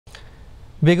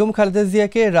বেগম খালেদা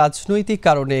জিয়াকে রাজনৈতিক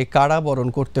কারণে কারাবরণ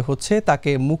করতে হচ্ছে,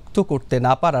 তাকে মুক্ত করতে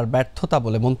না পারার ব্যর্থতা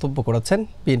বলে মন্তব্য করেছেন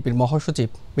বিএনপির মহাসচিব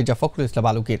মির্জা ফখরুল ইসলাম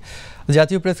আলমগীর।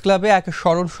 জাতীয় প্রেস ক্লাবে এক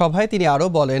স্মরণ সভায় তিনি আরও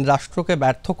বলেন, রাষ্ট্রকে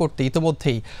ব্যর্থ করতে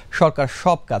ইতোমধ্যেই সরকার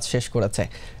সব কাজ শেষ করেছে।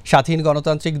 স্বাধীন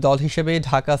গণতান্ত্রিক দল হিসেবে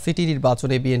ঢাকা সিটি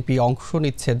নির্বাচনে বিএনপি অংশ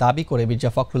নিচ্ছে দাবি করে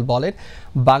মির্জা ফখরুল বলেন,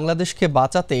 বাংলাদেশকে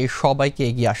বাঁচাতে সবাইকে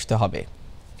এগিয়ে আসতে হবে।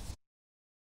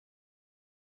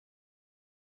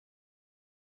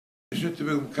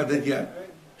 বেগম খালেদা জিয়া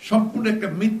সম্পূর্ণ একটা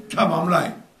মিথ্যা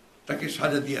মামলায় তাকে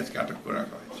সাজা দিয়ে আজকে আটক করে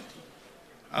রাখা হয়েছে।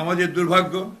 আমাদের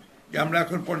দুর্ভাগ্য যে আমরা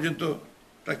এখন পর্যন্ত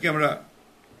তাকে আমরা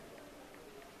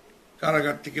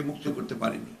কারাগার থেকে মুক্ত করতে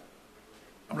পারিনি।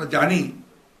 আমরা জানি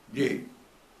যে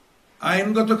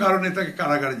আইনগত কারণে তাকে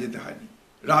কারাগারে যেতে হয়নি,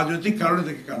 রাজনৈতিক কারণে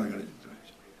তাকে কারাগারে যেতে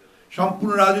হয়েছে।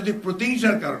 সম্পূর্ণ রাজনৈতিক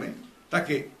প্রতিহিংসার কারণে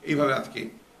তাকে এইভাবে আজকে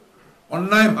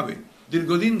অন্যায়ভাবে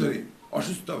দীর্ঘদিন ধরে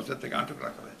অসুস্থ অবস্থা থেকে আটক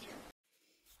রাখা হয়েছে।